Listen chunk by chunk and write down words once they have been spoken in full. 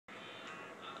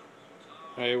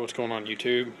Hey, what's going on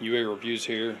YouTube? UA Reviews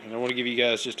here, and I want to give you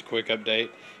guys just a quick update.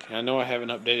 And I know I haven't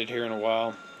updated here in a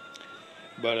while,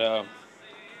 but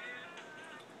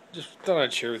just thought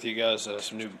I'd share with you guys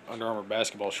some new Under Armour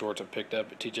basketball shorts I've picked up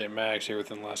at TJ Maxx here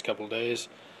within the last couple of days.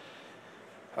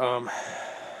 Um,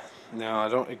 Now, I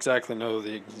don't exactly know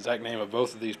the exact name of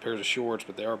both of these pairs of shorts,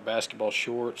 but they are basketball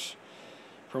shorts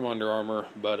from Under Armour.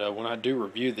 But when I do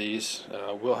review these,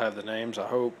 we'll have the names, I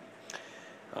hope.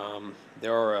 They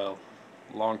are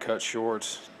long cut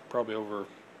shorts, probably over,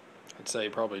 I'd say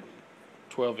probably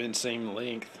 12 inseam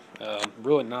length.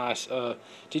 Really nice.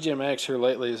 TJ Maxx here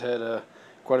lately has had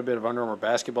quite a bit of Under Armour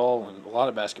basketball and a lot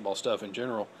of basketball stuff in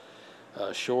general.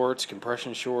 Shorts,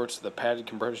 compression shorts, the padded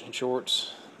compression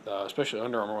shorts, especially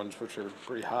Under Armour ones, which are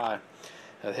pretty high.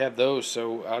 They have those,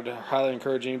 so I'd highly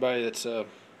encourage anybody that's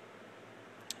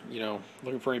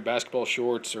looking for any basketball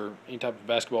shorts or any type of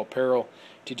basketball apparel.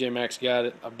 TJ Maxx got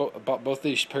it. I bought both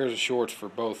these pairs of shorts for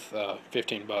both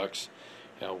 $15.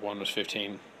 One was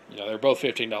 15. They're both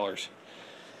 $15.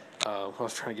 I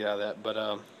was trying to get out of that, but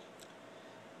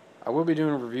I will be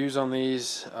doing reviews on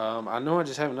these. I know I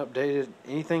just haven't updated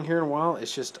anything here in a while.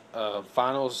 It's just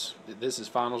finals. This is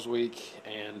finals week,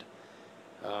 and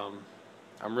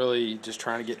I'm really just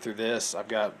trying to get through this. I've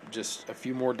got just a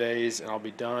few more days, and I'll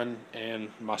be done, and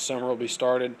my summer will be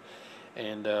started,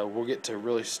 and we'll get to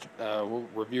really we'll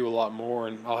review a lot more,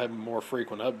 and I'll have more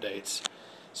frequent updates.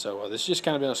 So this has just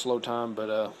kind of been a slow time,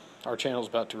 but our channel's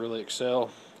about to really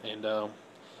excel, and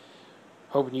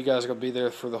hoping you guys are going to be there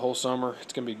for the whole summer.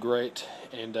 It's going to be great,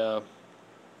 and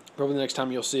probably the next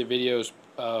time you'll see a video is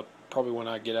probably when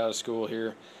I get out of school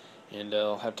here, and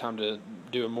I'll have time to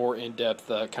do a more in-depth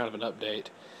kind of an update.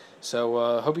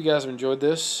 So hope you guys have enjoyed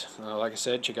this. Like I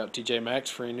said, check out TJ Maxx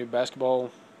for any new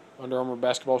Under Armour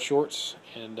basketball shorts,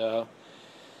 and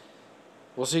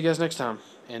we'll see you guys next time,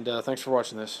 and thanks for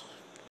watching this.